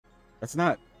That's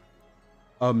not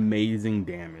amazing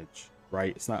damage,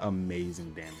 right? It's not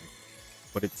amazing damage,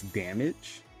 but it's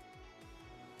damage.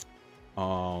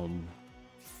 Oh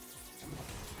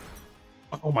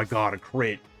my god, a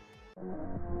crit.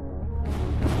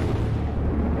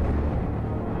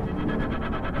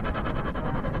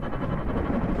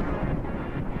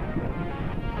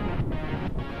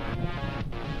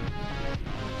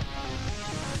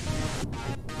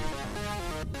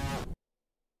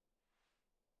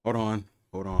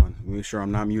 Hold on. Make sure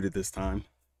I'm not muted this time.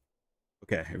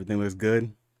 Okay, everything looks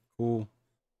good. Cool.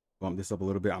 Bump this up a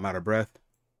little bit. I'm out of breath.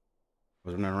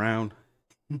 Was running around.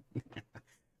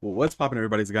 Well, what's popping,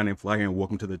 everybody? It's a guy named Fly here, and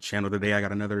welcome to the channel. Today I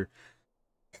got another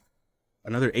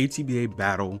ATBA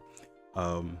battle.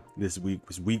 This week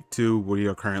was week 2. We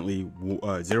are currently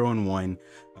 0-1.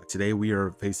 Today we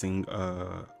are facing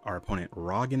our opponent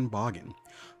Roggen Boggin.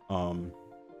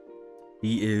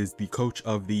 He is the coach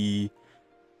of the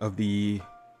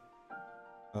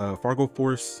Fargo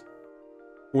Force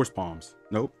Palms.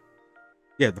 Nope.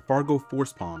 Yeah, the Fargo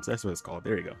Force Palms. That's what it's called.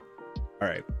 There you go. All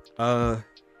right.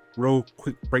 Real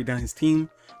quick breakdown his team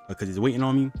because he's waiting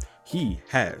on me. He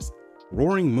has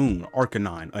Roaring Moon,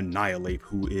 Arcanine, Annihilate,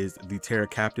 who is the Terra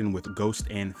captain with Ghost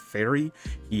and Fairy.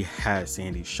 He has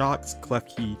Sandy Shocks,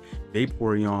 Klefki,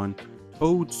 Vaporeon,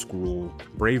 Toedscruel,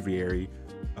 Braviary,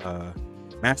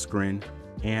 Mascarin,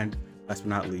 and last but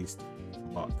not least,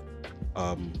 Buck.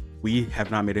 We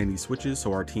have not made any switches,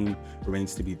 so our team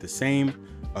remains to be the same.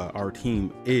 Our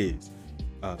team is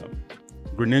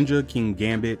Greninja, King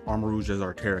Gambit, Armarouge as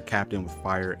our Terra captain with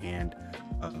Fire and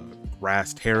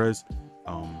Grass Terras,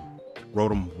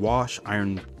 Rotom Wash,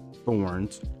 Iron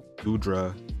Thorns,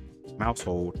 Ludra,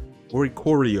 Mousehold,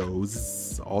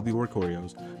 Oricorios, all the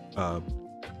Oricorios,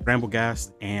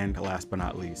 Bramblegast, and last but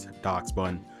not least,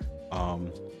 Doxbun.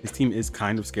 His team is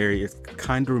kind of scary. It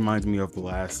kind of reminds me of the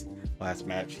last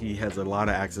match. He has a lot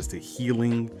of access to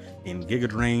healing in Giga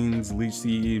Drains, Leech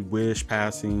Seed, Wish,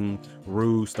 Passing,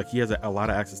 Roost. Like, he has a lot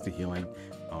of access to healing.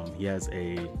 He has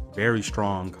a very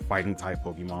strong fighting type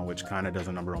Pokemon, which kind of does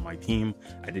a number on my team.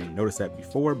 I didn't notice that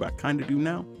before, but I kind of do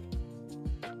now,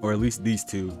 or at least these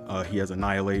two. He has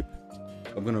Annihilate.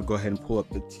 I'm gonna go ahead and pull up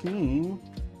the team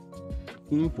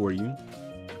for you.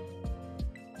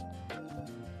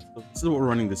 So this is what we're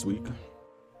running this week.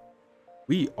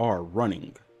 We are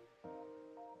running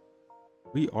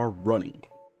Hattori, our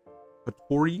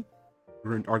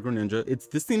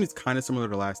Greninja. This team is kind of similar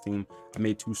to last team. I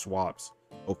made 2 swaps.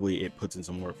 Hopefully it puts in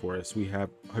some work for us. We have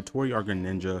Hattori, our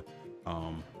Greninja.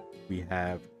 We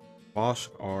have Wash,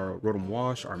 our Rotom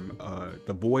Wash, our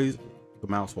the boys, the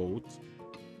Mouseholds.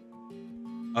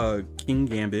 King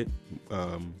Gambit,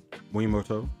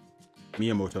 Miyamoto,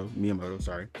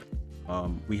 sorry.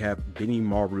 We have Benny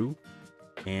Maru,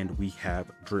 and we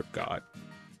have Drip God.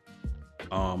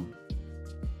 Oh,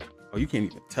 you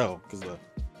can't even tell because the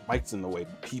mic's in the way.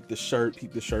 Peep the shirt,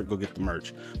 go get the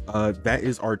merch. That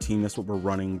is our team. That's what we're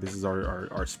running. This is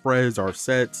our spreads, our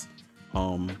sets.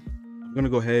 I'm gonna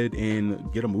go ahead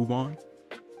and get a move on.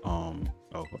 Oh,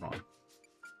 hold on.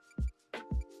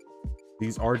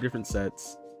 These are different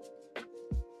sets.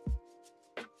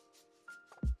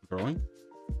 Growing.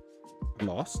 I'm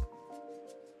lost.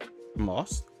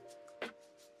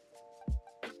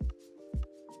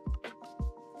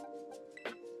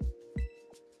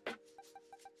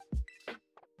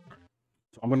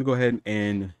 I'm gonna go ahead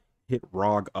and hit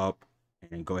Rog up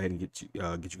and go ahead and get you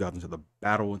guys into the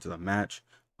battle, into the match.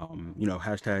 You know,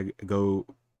 hashtag go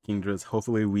Kingdras.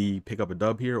 Hopefully we pick up a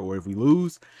dub here, or if we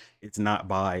lose, it's not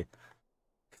by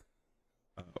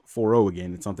 4-0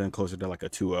 again. It's something closer to like a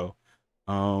 2-0.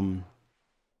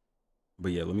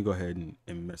 But yeah, let me go ahead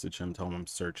and message him, tell him I'm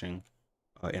searching,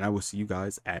 and I will see you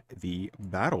guys at the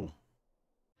battle.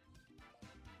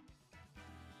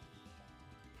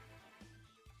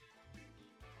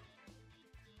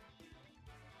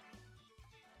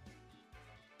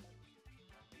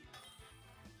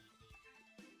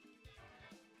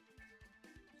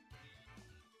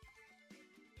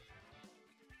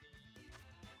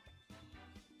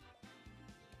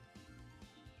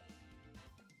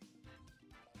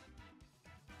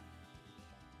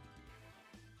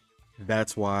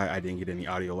 That's why I didn't get any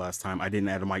audio last time. I didn't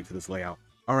add a mic to this layout.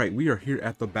 All right, we are here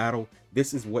at the battle.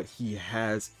 This is what he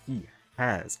has. He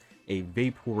has a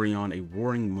Vaporeon, a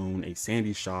Roaring Moon, a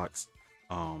Sandy Shocks,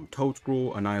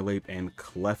 Toedscruel, Annihilate, and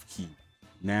Klefki.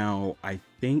 Now, I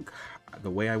think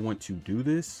the way I want to do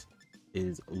this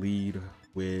is lead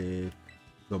with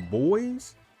the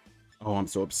boys. Oh, I'm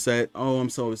so upset. Oh,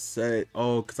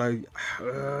 because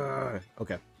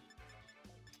okay.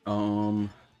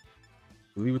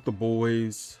 Leave with the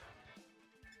boys.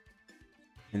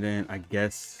 And then I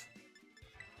guess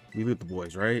we lead the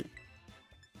boys, right?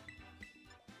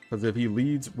 Because if he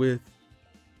leads with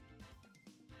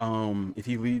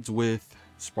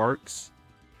Sparks,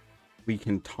 we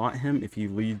can taunt him. If he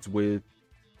leads with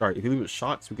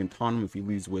shots, we can taunt him. If he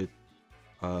leads with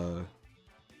Toe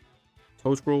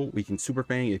Scroll, we can Super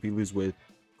Fang. If he leads with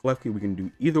Klefki, we can do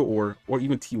either or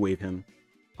even T-Wave him.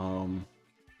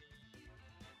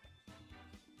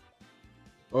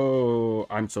 Oh,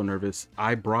 I'm so nervous.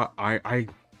 I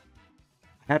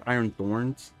had Iron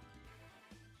Thorns.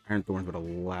 Iron Thorns would have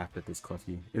laughed at this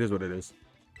Klefki. It is what it is.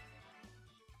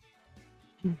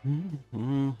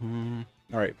 All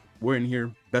right, we're in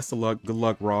here. Best of luck. Good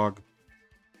luck, Rog.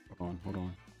 Hold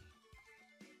on.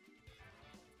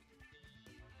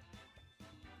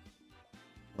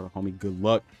 Homie, good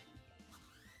luck.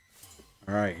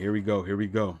 All right, here we go.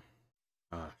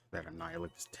 That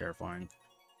Annihilate is terrifying.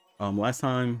 Last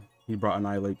time he brought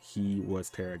Annihilate, he was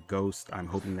Terra Ghost. I'm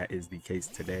hoping that is the case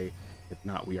today. If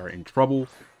not, we are in trouble.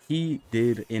 He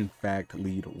did, in fact,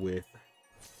 lead with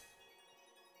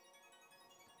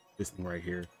this thing right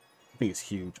here. I think it's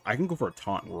huge. I can go for a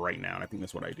taunt right now, and I think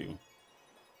that's what I do.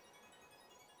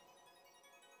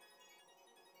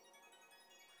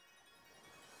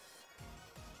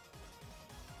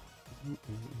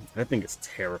 I think it's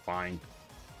terrifying.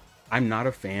 I'm not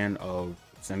a fan of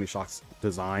Semi-Shock's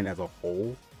design as a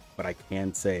whole, but I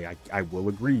can say I will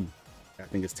agree. I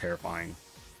think it's terrifying.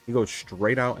 He goes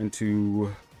straight out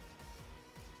into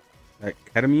that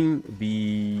Ketamine,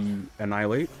 the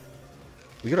Annihilate.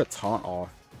 We get a taunt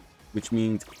off, which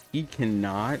means he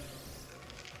cannot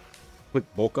click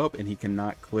Bulk Up and he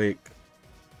cannot click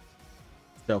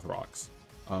Stealth Rocks.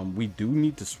 We do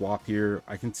need to swap here.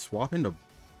 I can swap into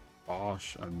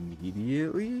Bosch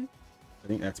immediately. I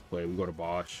think that's play. We go to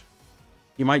Bosch.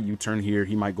 He might U-turn here.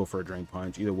 He might go for a Drain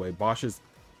Punch. Either way, Bosch is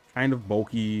kind of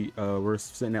bulky. We're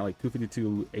sitting at like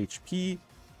 252 HP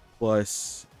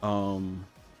plus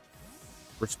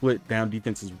we're split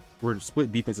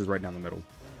defenses right down the middle.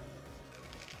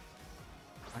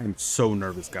 I am so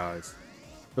nervous, guys.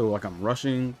 I feel like I'm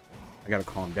rushing. I gotta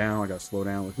calm down. I gotta slow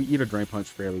down. Like, we eat a Drain Punch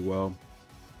fairly well,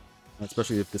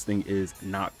 especially if this thing is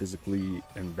not physically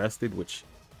invested, which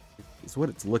is what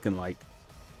it's looking like.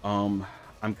 I'm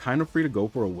kind of free to go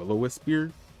for a Will-O-Wisp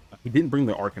Spear. He didn't bring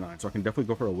the Arcanine, so I can definitely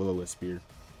go for a Will-O-Wisp Spear.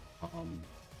 And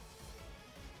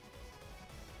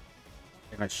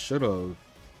I should have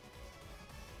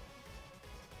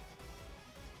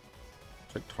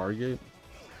checked target.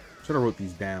 Should have wrote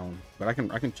these down, but I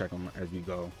can check them as we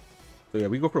go. So yeah,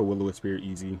 we go for a Will-O-Wisp Spear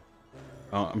easy.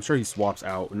 I'm sure he swaps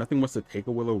out. Nothing wants to take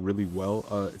a Willow really well,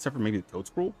 except for maybe the Toad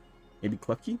Scroll, maybe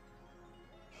Klefki.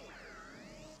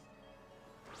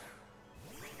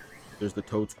 There's the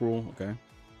Toad Scroll. Okay,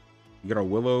 we get our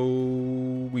Willow.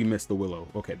 We missed the Willow.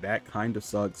 Okay, that kind of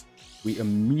sucks. We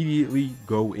immediately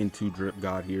go into Drip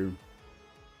God here.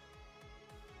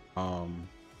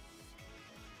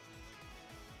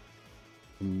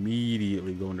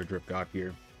 Immediately go into Drip God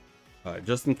here.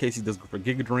 Just in case he does go for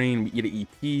Giga Drain, we eat an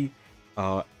EP.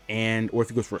 Or if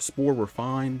he goes for a Spore, we're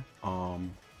fine. I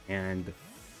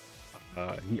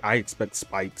expect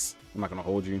spikes. I'm not gonna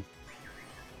hold you.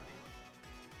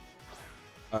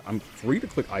 I'm free to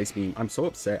click Ice Beam. I'm so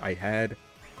upset. I had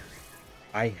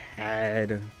what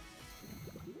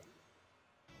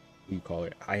do you call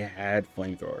it? I had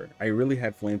Flamethrower. I really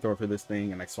had Flamethrower for this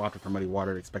thing, and I swapped it for Muddy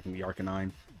Water, expecting the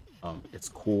Arcanine. It's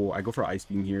cool. I go for Ice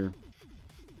Beam here.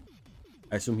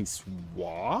 I assume he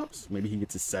swaps. Maybe he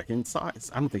gets his second size.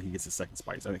 I don't think he gets his second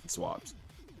spice. I think he swaps.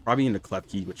 Probably into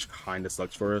Klefki, which kind of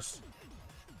sucks for us.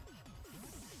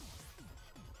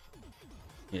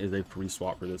 It is a free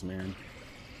swap for this man.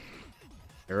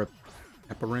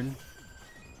 Pepperin.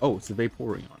 Oh, it's a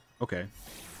Vaporeon. Okay.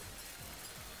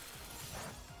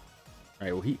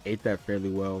 Alright, well, he ate that fairly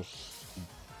well.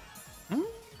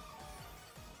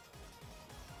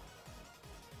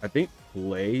 I think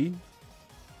play.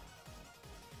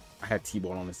 I had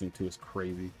T-Ball on this thing too. It's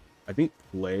crazy. I think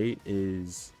play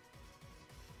is.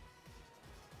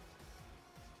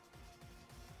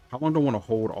 How long do I want to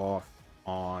hold off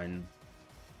on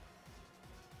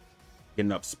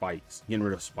getting up spikes, getting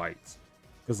rid of spikes?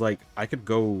 Because like I could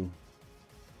go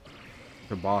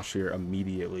to Bosch here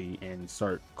immediately and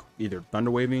start either thunder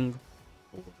waving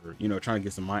or trying to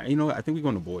get some mind. I think we go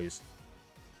into boys.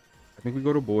 I think we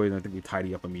go to boys and I think we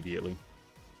tidy up immediately.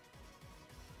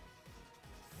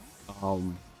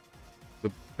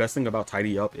 The best thing about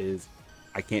tidy up is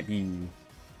I can't be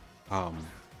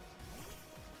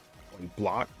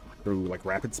blocked through like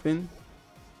rapid spin.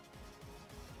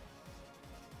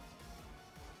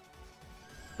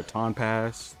 Baton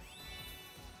pass.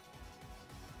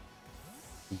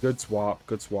 Good swap.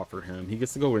 Good swap for him. He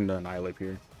gets to go into Annihilate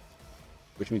here,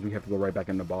 which means we have to go right back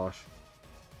into Bosch.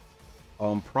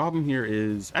 Problem here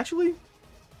is actually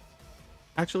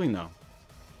no.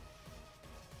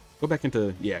 Go back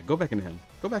into go back into him.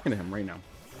 Go back into him right now.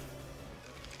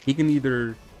 He can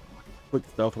either click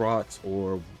Stealth Rocks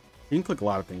or he can click a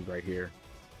lot of things right here.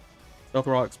 Stealth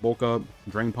Rocks, Bulk Up,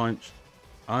 Drain Punch.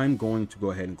 I'm going to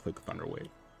go ahead and click Thunder Wave.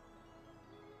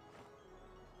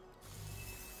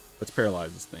 Let's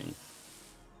paralyze this thing.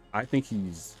 I think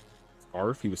he's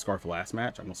Scarf. He was Scarf last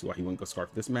match. I don't see why he wouldn't go Scarf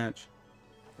this match.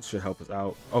 This should help us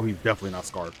out. Oh, he's definitely not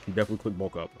Scarf. He definitely clicked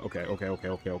Bulk Up. Okay.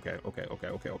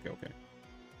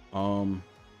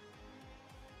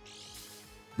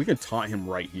 We can taunt him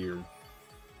right here.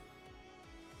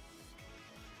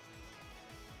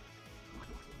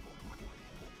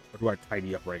 Or do I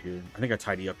tidy up right here? I think I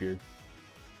tidy up here.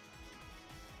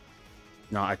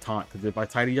 No, I taunt, because if I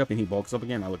tidy up and he bulks up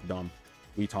again, I look dumb.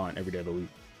 We taunt every day of the week.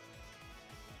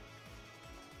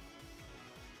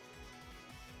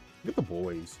 Look at the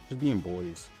boys. Just being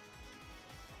boys.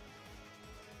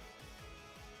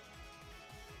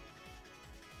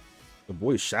 The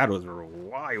boys' shadows are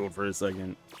wild for a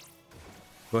second.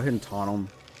 Go ahead and taunt him.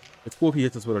 It's cool if he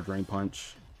hits us with a Drain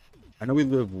Punch. I know we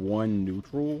live 1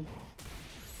 neutral.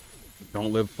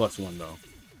 Don't live +1 though.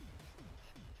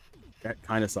 That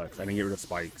kind of sucks. I didn't get rid of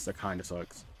spikes. That kind of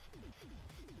sucks.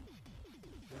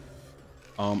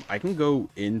 I can go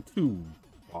into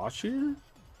Bosch here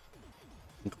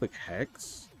and click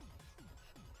Hex.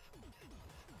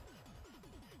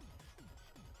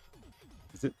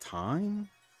 Is it time?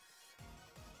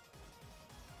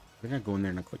 I think I go in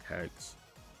there and I click Hex.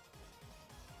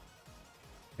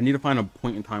 I need to find a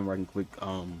point in time where I can click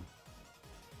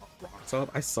rocks up.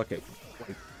 I suck at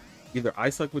like, either I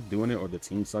suck with doing it or the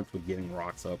team sucks with getting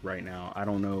rocks up right now. I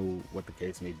don't know what the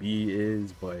case may be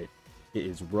but it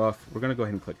is rough. We're gonna go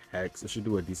ahead and click Hex. It should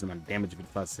do a decent amount of damage if it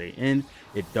decides to stay in.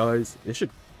 It does. It should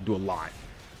do a lot.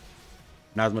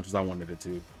 Not as much as I wanted it to.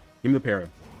 Give me the para.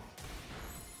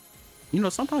 You know,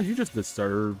 sometimes you just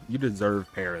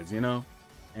deserve paras, you know?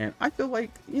 And I feel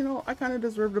like, you know, I kind of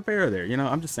deserve the para there, you know?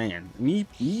 I'm just saying. Me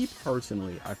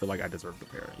personally, I feel like I deserve the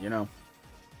para, you know?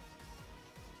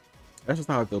 That's just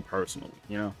how I feel personally,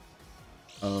 you know?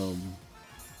 I'm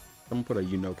gonna put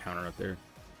a counter up there.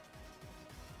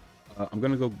 I'm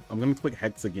gonna click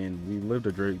Hex again. We lived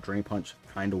a Drain Punch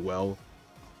kind of well.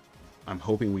 I'm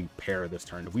hoping we para this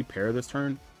turn. If we para this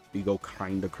turn, we go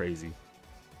kind of crazy.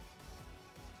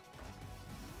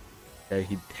 Okay,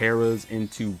 he paras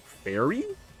into Fairy.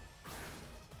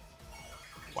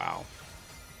 Wow.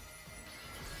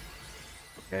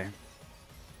 Okay.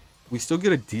 We still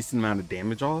get a decent amount of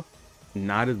damage off.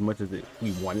 Not as much as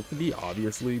we want it to be,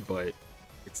 obviously, but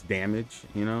it's damage,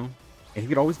 you know? And he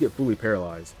could always get fully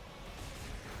paralyzed.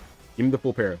 Give me the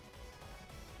full para.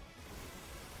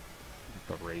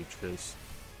 The Rage Fist.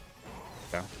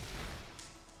 Okay.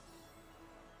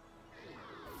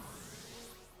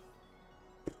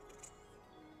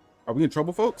 Are we in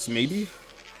trouble, folks? Maybe.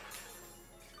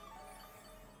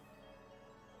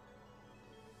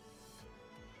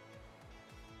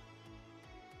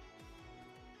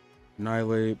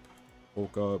 Annihilate,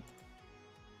 Bulk Up.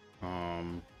 Oh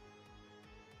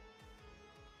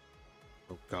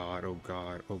god, oh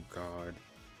god, oh god.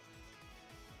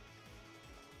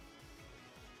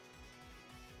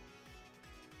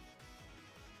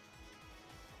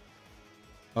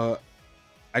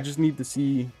 I just need to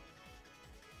see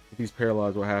if he's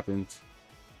paralyzed, what happens.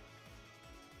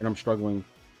 And I'm struggling.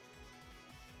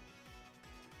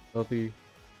 Healthy.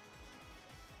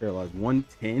 Paralyzed.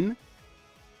 110?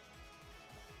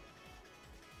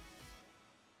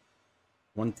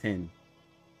 110.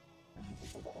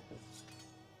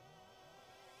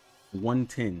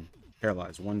 110.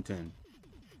 Paralyzed. 110.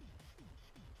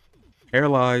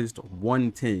 Paralyzed.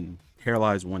 110.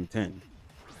 Paralyzed. 110.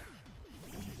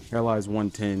 Paralyzed.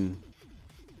 110.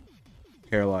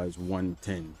 Paralyzed.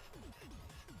 110.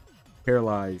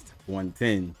 Paralyzed.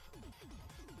 110.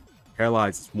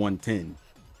 Paralyzed. 110.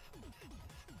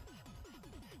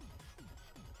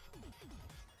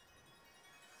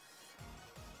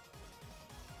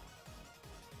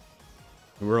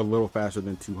 We're a little faster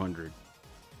than 200.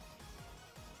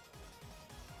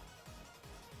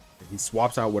 He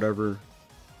swaps out whatever,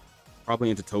 probably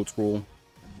into Toad Scroll,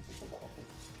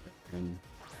 and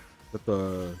put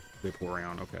the Whip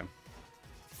around. Okay.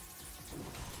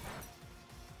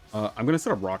 I'm gonna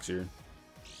set up rocks here.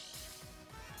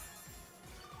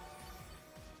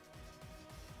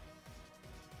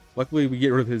 Luckily, we get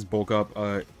rid of his bulk up.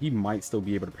 He might still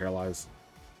be able to paralyze,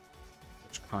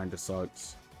 which kind of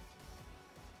sucks.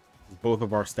 Both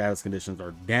of our status conditions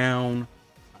are down.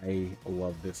 I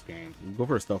love this game. Go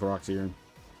for a Stealth Rocks here.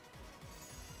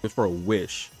 Just for a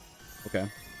wish. Okay.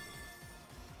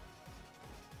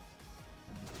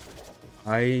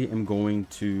 I am going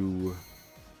to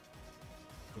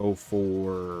go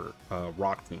for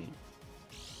Rock Tomb.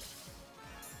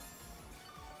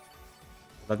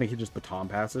 I think he just baton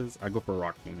passes. I go for a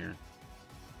Rock Tomb here.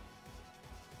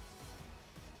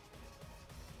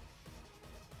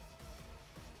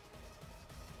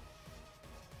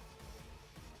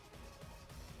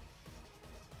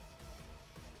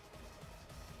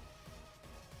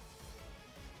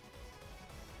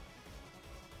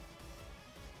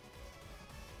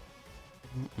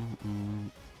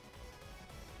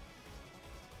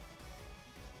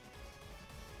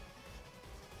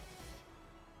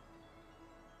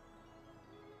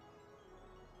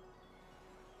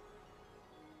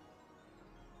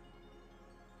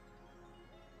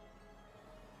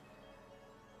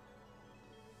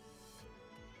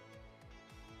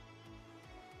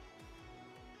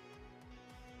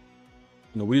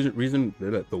 The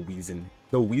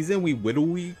reason we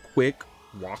whittly quick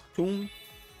Rock Tomb.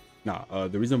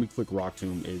 The reason we click Rock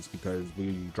Tomb is because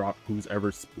we drop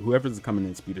whoever's coming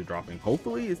in speed of dropping.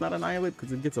 Hopefully it's not Annihilate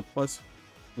because it gets a +1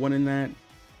 in that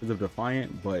because of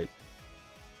Defiant. But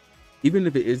even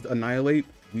if it is Annihilate,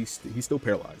 he's still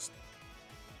paralyzed.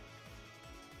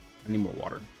 I need more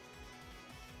water.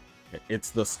 Okay,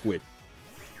 it's the squid.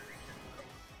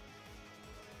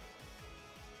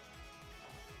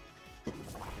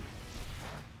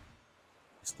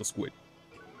 It's the squid.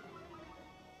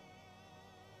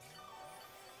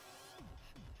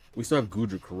 We still have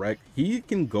Gudra, correct? He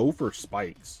can go for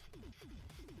spikes.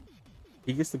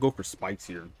 He gets to go for spikes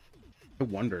here. I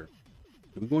wonder,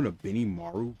 are we going to Benny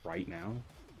Maru right now?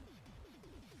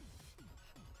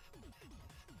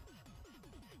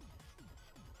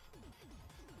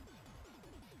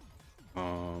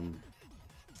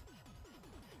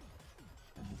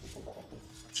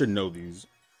 Should know these.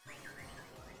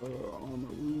 On the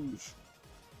Rouge.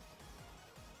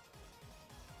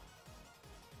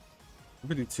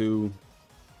 52.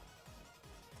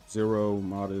 0.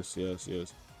 Modest.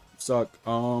 Yes. Suck.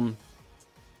 Old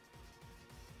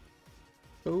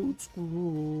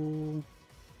school.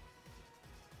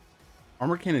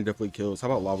 Armor Cannon definitely kills. How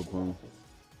about Lava Plume?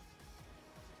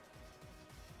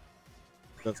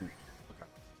 Doesn't. Okay.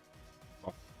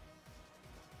 Oh.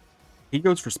 He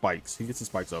goes for spikes. He gets the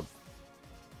spikes up.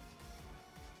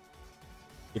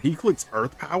 If he clicks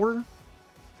Earth Power,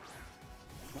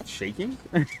 not shaking.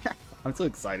 I'm so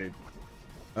excited.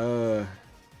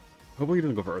 Hopefully he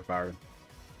doesn't go for Earth Power.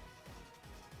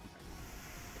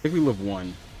 I think we live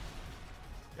 1.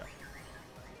 Yeah.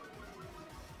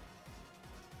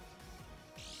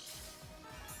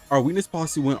 Our weakness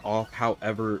policy went off.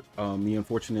 However, the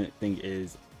unfortunate thing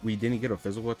is we didn't get a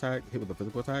physical attack, hit with a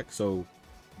physical attack, so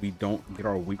we don't get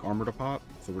our weak armor to pop,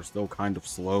 so we're still kind of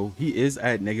slow. He is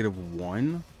at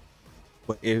 -1,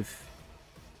 but if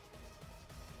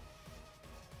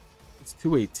it's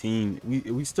 218,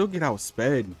 we still get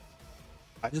outsped.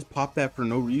 I just popped that for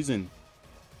no reason.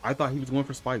 I thought he was going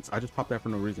for spikes. I just popped that for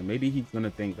no reason. Maybe he's gonna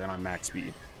think that I'm max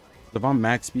speed. If I'm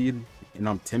max speed and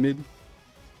I'm timid,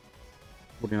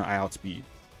 we're gonna outspeed.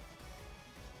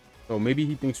 So maybe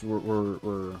he thinks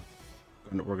we're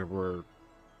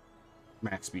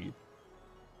max speed.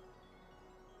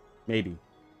 Maybe.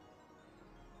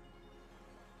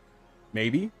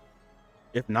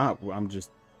 If not, I'm just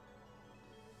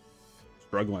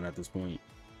struggling at this point.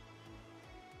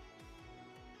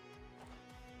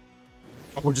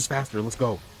 Oh, we're just faster. Let's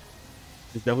go.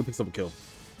 This definitely picks up a kill.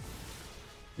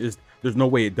 There's no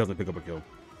way it doesn't pick up a kill.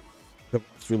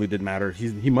 This really did matter.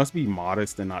 He must be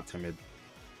modest and not timid,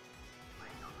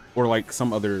 or like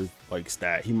some other like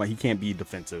stat. He can't be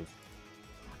defensive.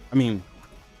 I mean,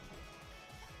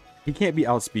 he can't be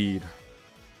outspeed.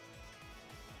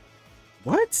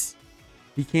 What?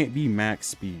 He can't be max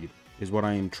speed is what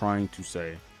I am trying to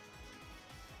say.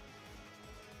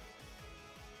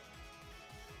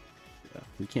 Yeah,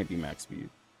 he can't be max speed.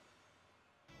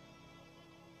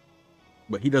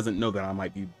 But he doesn't know that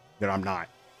I'm not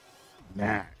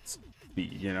max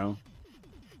speed, you know?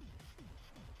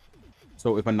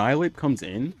 So if Annihilate comes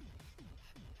in,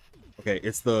 okay,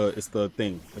 it's the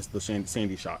thing. It's the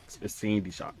Sandy Shocks. It's Sandy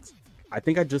Shocks. I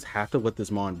think I just have to let this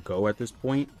Mon go at this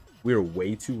point. We are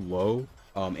way too low.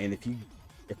 And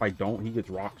if I don't, he gets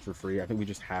rocks for free. I think we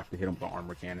just have to hit him with the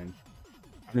armor cannon.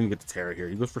 I didn't even get to Terra here.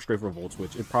 He goes for straight for a Volt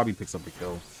Switch. It probably picks up the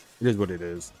kill. It is what it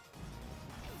is.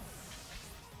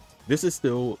 This is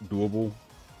still doable.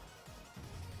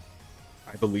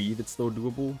 I believe it's still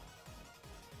doable.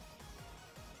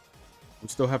 We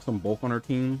still have some bulk on our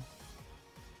team.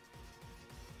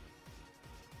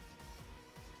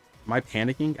 Am I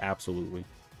panicking? Absolutely.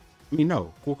 I mean,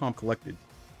 no. Cool, calm, collected.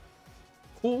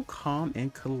 Cool, calm,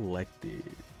 and collected.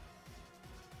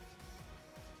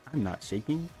 I'm not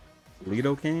shaking.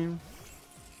 Lido came.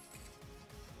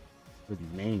 What are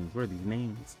these names? What are these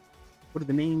names? What do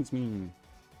the names mean?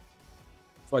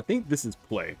 So I think this is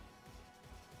play.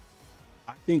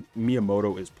 I think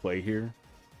Miyamoto is play here.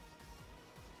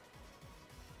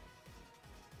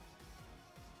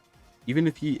 Even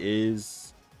if he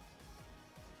is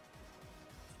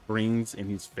Springs and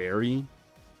he's Fairy.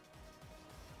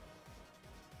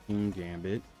 King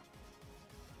Gambit.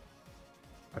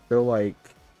 I feel like,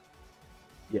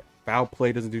 yeah, foul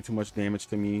play doesn't do too much damage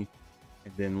to me.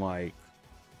 And then like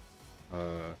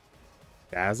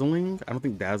dazzling. I don't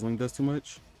think dazzling does too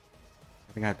much.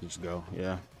 I think I have to just go.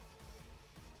 Yeah.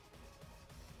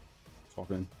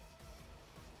 Talking.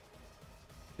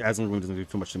 Dazzling Room doesn't do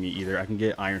too much to me either. I can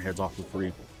get Iron Heads off for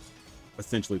free.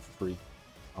 Essentially for free.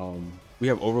 We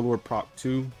have Overlord proc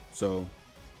too, so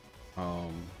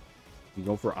you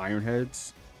go for Iron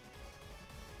Heads.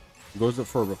 Goes up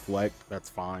for Reflect, that's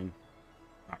fine.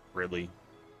 Not really.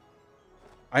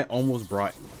 I almost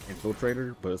brought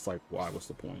Infiltrator, but it's like, why? What's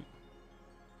the point?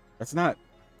 That's not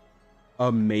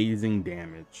amazing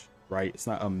damage, right? It's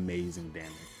not amazing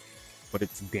damage, but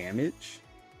it's damage.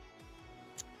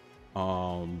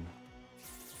 Oh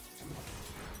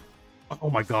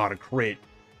my god, a crit.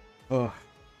 Ugh.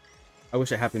 I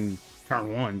wish it happened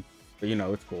turn 1, but you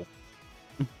know, it's cool.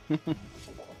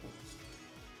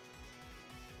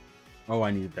 Oh,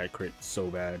 I needed that crit so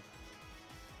bad.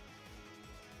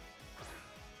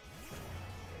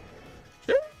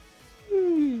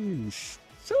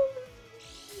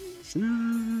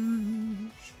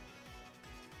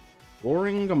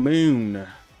 Roaring Moon.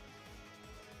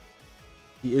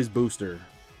 He is booster.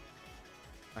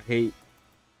 I hate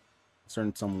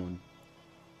certain someone.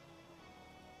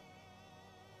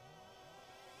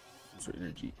 Booster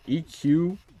energy.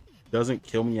 EQ doesn't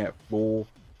kill me at full.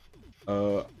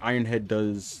 Iron Head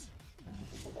does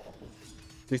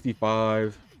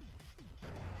 65.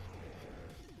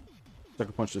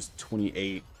 Sucker Punch does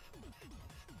 28.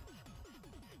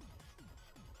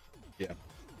 Yeah.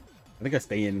 I think I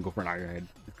stay in and go for an Iron Head.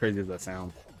 As crazy as that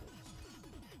sounds.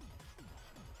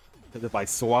 Because if I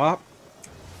swap...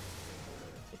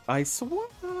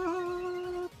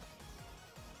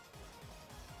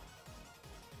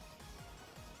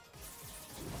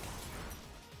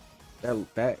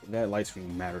 That light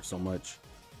screen matters so much.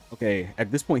 Okay,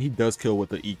 at this point he does kill with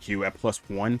the EQ at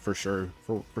 +1 for sure.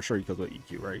 For sure he kills with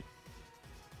EQ, right?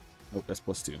 Nope, that's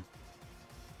 +2.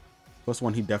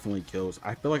 +1 he definitely kills.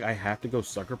 I feel like I have to go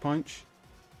Sucker Punch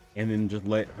and then just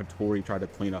let Hattori try to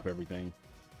clean up everything.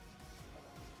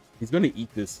 He's gonna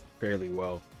eat this fairly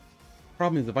well.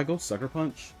 Problem is if I go Sucker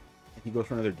Punch and he goes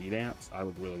for another D-Dance, I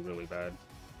look really, really bad.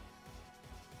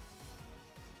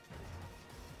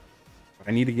 I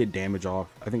need to get damage off.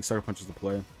 I think Sucker Punch is the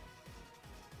play.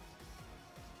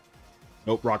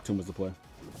 Nope, Rock Tomb was the play.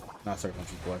 Not Sucker Punch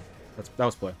was the play. That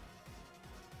was play.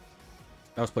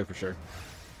 That was play for sure.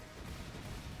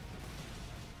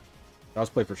 That was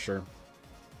play for sure.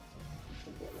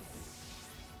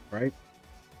 Right?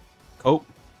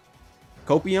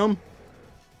 Copium?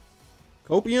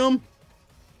 Copium?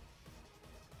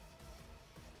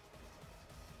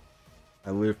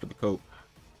 I live for the cope.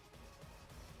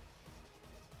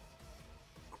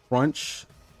 Crunch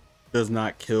does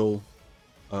not kill.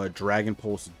 Dragon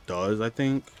Pulse does, I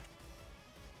think.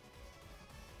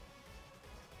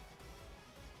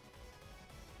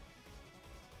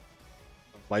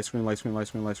 Light screen, light screen, light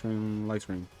screen, light screen, light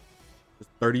screen.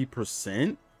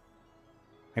 30%?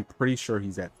 I'm pretty sure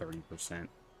he's at 30%.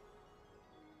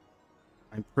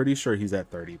 I'm pretty sure he's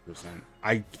at 30%.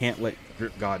 I can't let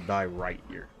Drip God die right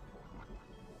here.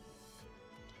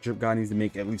 Drip God needs to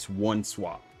make at least one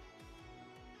swap.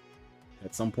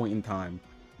 At some point in time,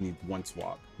 he needs one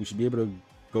swap. We should be able to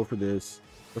go for this.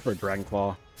 Go for a Dragon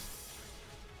Claw.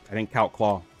 I didn't count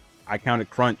Claw. I counted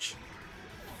Crunch.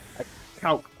 I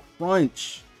count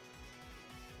Crunch.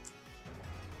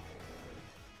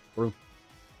 Through.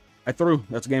 I threw.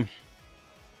 That's a game.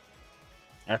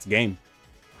 That's a game.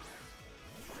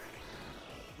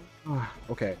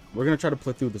 Okay, we're gonna try to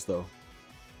play through this though.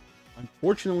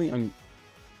 Unfortunately,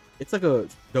 it's like a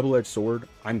double-edged sword.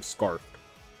 I'm scarfed.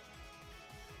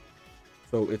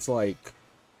 So it's like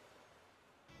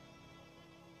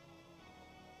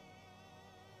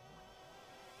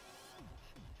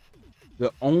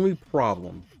the only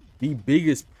problem, the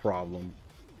biggest problem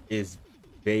is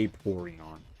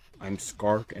Vaporeon. I'm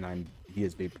scarfed and he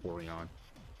is Vaporeon.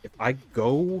 If I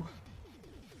go,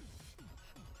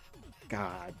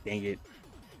 god dang it.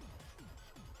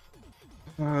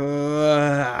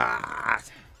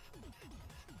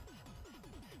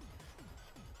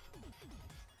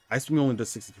 Ice Cream only does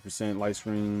 62%. Light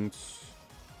Screens.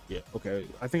 Yeah, okay.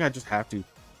 I think I just have to.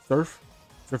 Surf?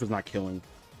 Surf is not killing.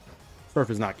 Surf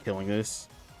is not killing this.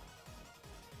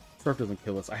 Surf doesn't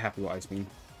kill us. I have to go Ice Beam.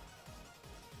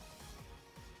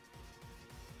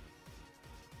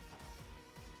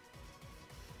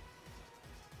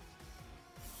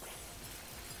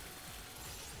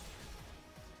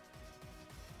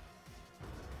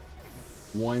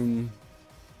 One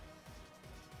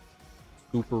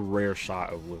super rare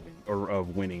shot of living, or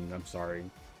of winning. I'm sorry.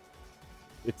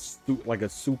 It's like a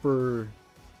super,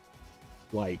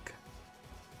 like,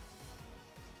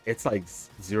 it's like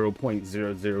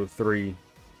 0.003.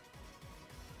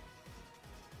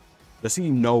 Does he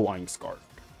know I'm scarfed?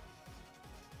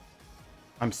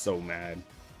 I'm so mad.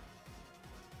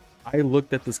 I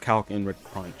looked at this calc and read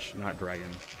crunch, not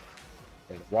dragon.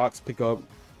 Okay, rocks pick up.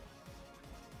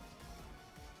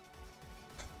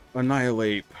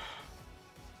 Annihilate.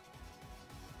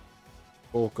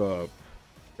 Bulk up.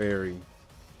 Fairy.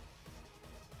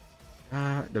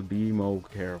 Ah, the BMO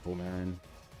careful, man.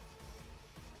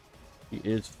 He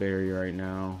is fairy right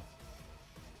now.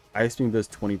 Ice Beam does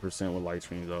 20% with light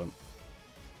screens up.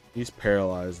 He's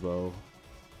paralyzed though.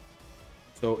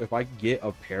 So if I get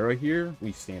a para here,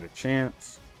 we stand a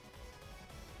chance.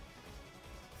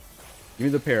 Give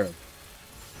me the para.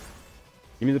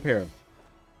 Give me the para.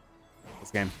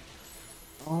 This game.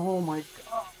 Oh my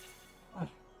god.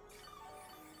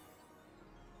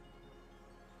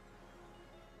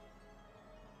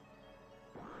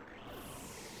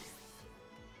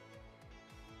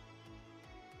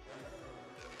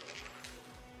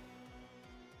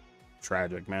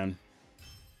 Tragic, man.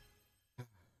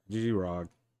 GG Rog.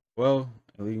 Well,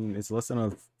 I mean, it's less than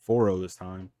a 4-0 this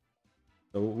time.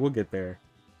 So we'll get there.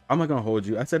 I'm not gonna hold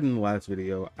you. I said in the last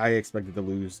video, I expected to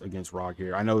lose against Rog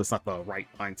here. I know it's not the right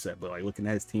mindset, but like looking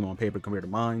at his team on paper compared to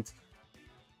mine,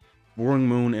 Roaring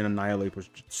Moon and Annihilate was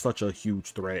such a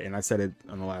huge threat, and I said it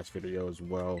in the last video as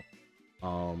well.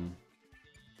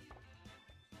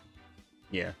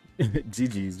 Yeah.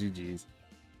 GG's.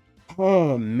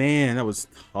 Oh man, that was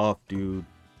tough, dude.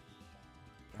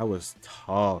 That was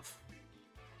tough.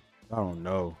 I don't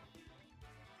know.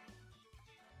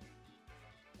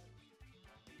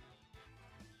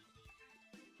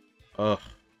 Ugh.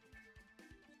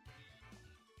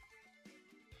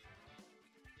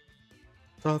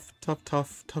 Tough.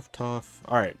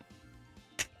 All right.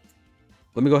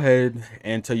 Let me go ahead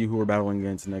and tell you who we're battling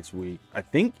against next week. I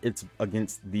think it's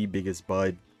against the biggest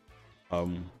bud.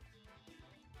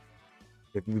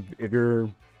 If you're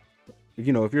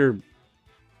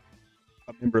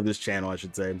a member of this channel, I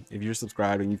should say, if you're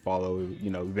subscribed and you follow,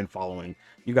 you've been following,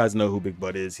 you guys know who Big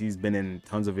Bud is. He's been in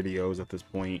tons of videos at this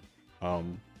point.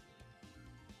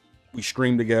 We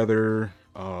stream together.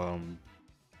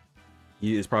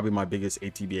 He is probably my biggest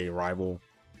ATBA rival.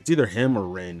 It's either him or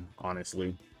Ren,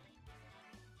 honestly.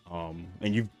 And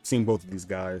you've seen both of these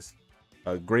guys.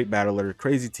 A great battler,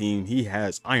 crazy team. He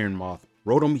has Iron Moth,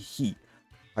 Rotom Heat,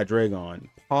 Hydreigon,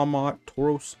 Palmot,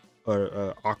 Tauros,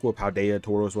 Aqua, Paldea,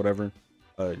 Tauros, whatever.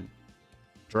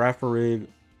 Girafarig,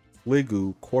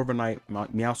 Fligu, Corviknight,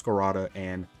 Meowscarada,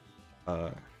 and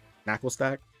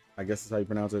Knucklestack. I guess that's how you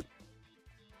pronounce it.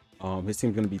 His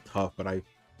team's gonna be tough, but I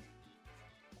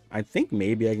think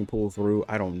maybe I can pull through.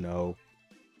 I don't know.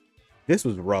 This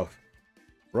was rough.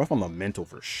 Rough on the mental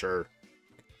for sure.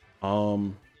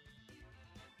 But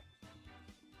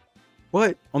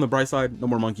on the bright side, no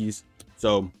more monkeys.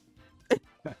 So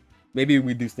maybe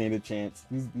we do stand a chance.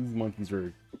 These monkeys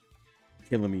are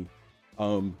killing me.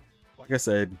 Like I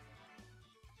said,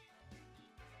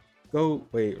 go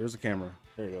wait, where's the camera?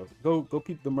 There you go. Go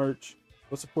peep the merch.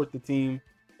 Go support the team.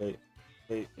 Wait,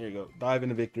 there you go. Dive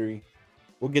into victory.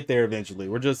 We'll get there eventually.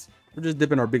 We're just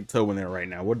dipping our big toe in there right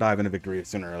now. We'll dive into victory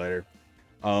sooner or later.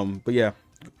 But yeah,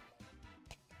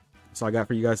 that's all I got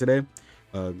for you guys today.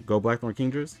 Go Blackthorn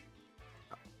Kingdras.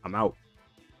 I'm out.